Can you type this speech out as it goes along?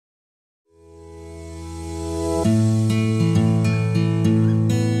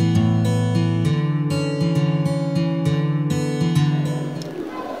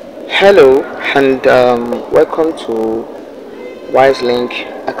Hello and welcome to Link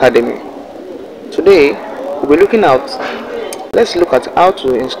Academy. Today we'll be looking at let's look at how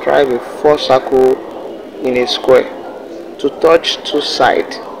to inscribe a four circle in a square to touch two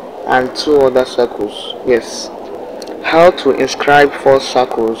sides and two other circles. Yes, how to inscribe four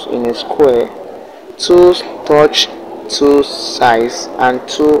circles in a square to touch two sides and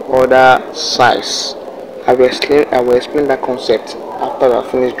two other sides. I will explain that concept after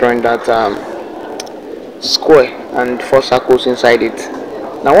I finish drawing that square and four circles inside it.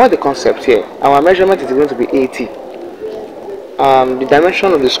 Now, what the concept here? Our measurement is going to be 80. The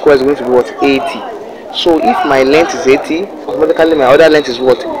dimension of the square is going to be what? 80. So if my length is 80, automatically my other length is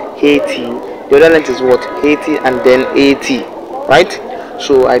what? 80. The other length is what? 80 and then 80. Right?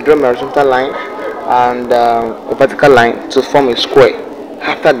 So I draw my horizontal line and a vertical line to form a square.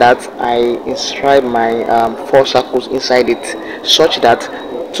 After that, I inscribe my four circles inside it, such that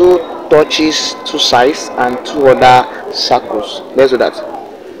two touches two sides and two other circles. Let's do that.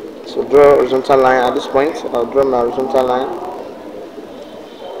 So draw horizontal line at this point. I'll draw my horizontal line.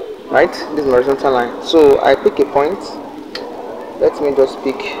 Right, this is my horizontal line. So I pick a point. Let me just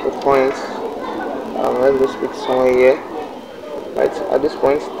pick a point. Let me just pick somewhere here. Right, at this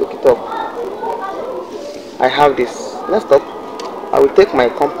point, take it up. I have this. Next up, I will take my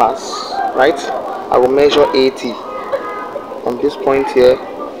compass. Right, I will measure 80 from this point here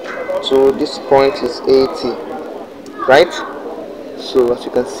to this point is 80. Right, so as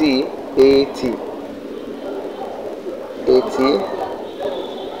you can see, 80.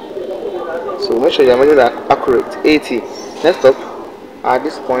 So make sure your measures are accurate. 80. Next up, at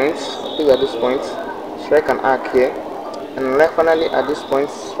this point, strike an arc here, and finally at this point,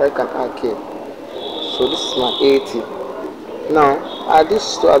 strike an arc here. So this is my 80. Now at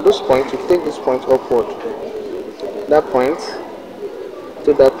this point, you take this point upward. That point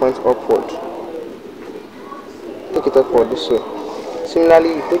to that point upward. Take it upward this way.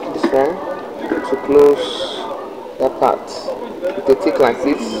 Similarly, you take this one to close that part with a thick line,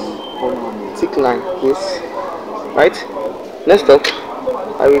 please. Thick line, please. Right. Next up,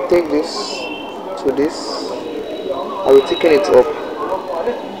 I will take this to this. I will thicken it up.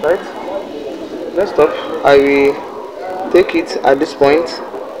 Right. Next up, I will take it at this point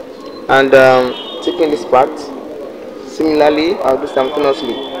and thicken this part. Similarly, I'll do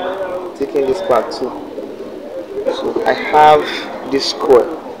simultaneously taking this part too. So I have this square.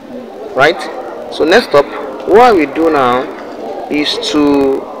 Right. So next up, what we do now is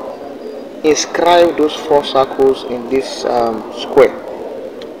to inscribe those four circles in this square.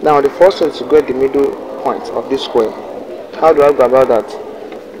 Now the first thing is to get the middle point of this square. How do I go about that?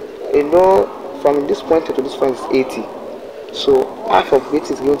 You know, from this point to this point is 80. So half of it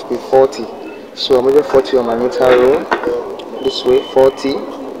is going to be 40. So I measure 40 on my meter rule. This way, 40.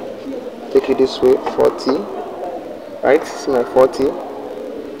 Take it this way, 40. Right, this is my 40.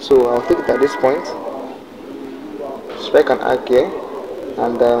 So I'll take it at this point. Strike an arc here,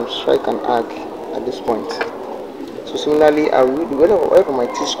 and strike an arc at this point. So similarly, I will wherever my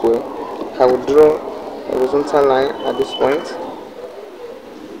T-square, I will draw a horizontal line at this point.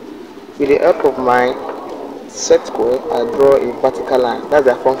 With the help of my set square, I draw a vertical line. That's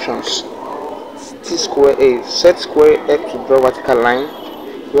their functions. T square A, set square helps to draw vertical line,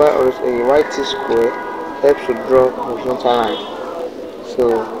 while a right T square helps to draw horizontal line.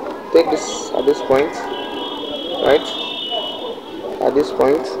 So take this at this point. Right, at this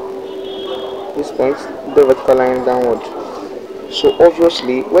point, the vertical line downward. So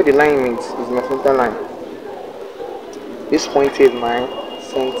obviously, where the line meets is my center line. This point is my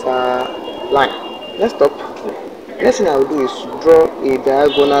center line. Next thing I will do is to draw a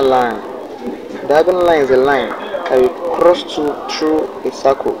diagonal line. Diagonal line is a line I will cross through a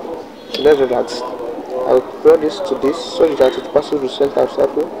circle. So let's do that. I will draw this to this so that it passes through the center of the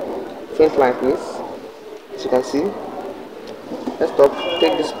circle. Faint line, please. As you can see, let's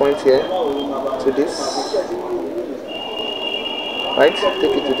take this point here to this. Right,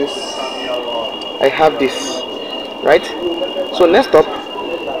 take it to this. I have this. Right. So next up,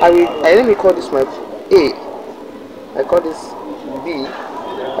 let me call this my A. I call this B.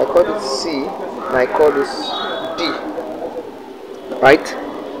 I call this C. And I call this D. Right.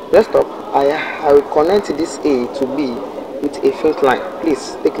 Next up, I will connect this A to B with a faint line.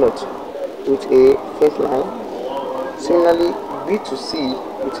 Please take note. With a faint line. Similarly, B to C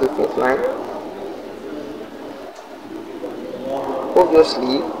with a faint line.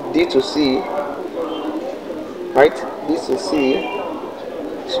 Obviously, D to C. Right, D to C.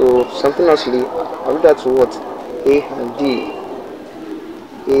 So simultaneously, I'll do that to what? A and D.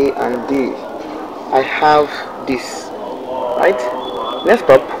 A and D. I have this. Right. Next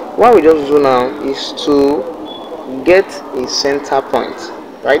up, what we just do now is to get a center point,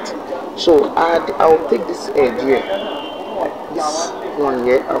 right? So I'll take this edge here, this one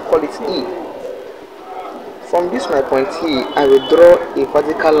here, I'll call it E. From this my point E, I will draw a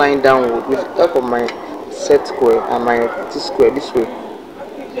vertical line downward with the help of my set square and my T square this way,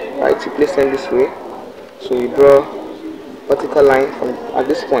 right? You place them this way, so you draw vertical line from at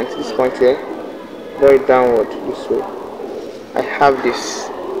this point here, draw it downward this way. I have this.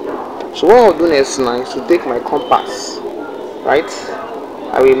 So what I'll do next now is to take my compass, right?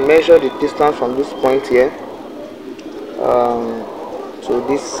 I will measure the distance from this point here to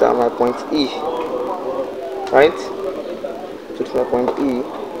this my point E, right? To my point E.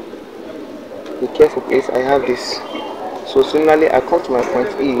 Be careful please, I have this. So similarly I come to my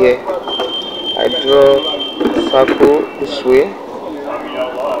point E here, I draw a circle this way,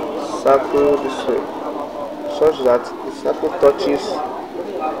 such that the circle touches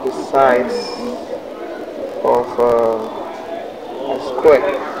the sides of a square.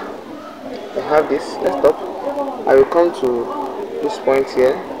 I have this. Let's stop. I will come to this point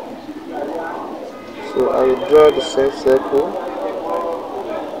here, so I will draw the same circle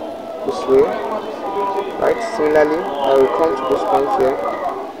this way, right? Similarly I will come to this point here,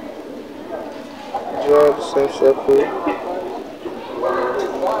 draw the same circle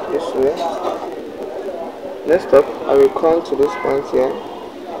this way. Next up I will come to this point here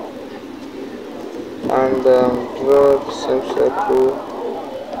and draw the same circle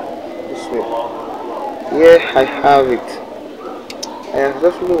this way. Here I have it. I have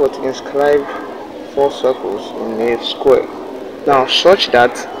definitely what to inscribe 4 circles in a square. Now such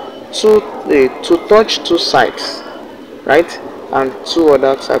that to touch 2 sides, right, and 2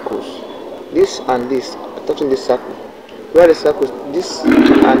 other circles, this and this are touching this circle, where the circles this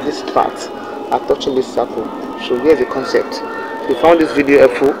and this part are touching this circle. So here's the concept. If you found this video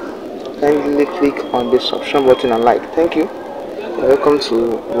helpful, kindly click on the subscribe button and like. Thank you. Welcome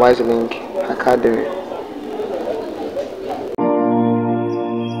to WiseLink Academy.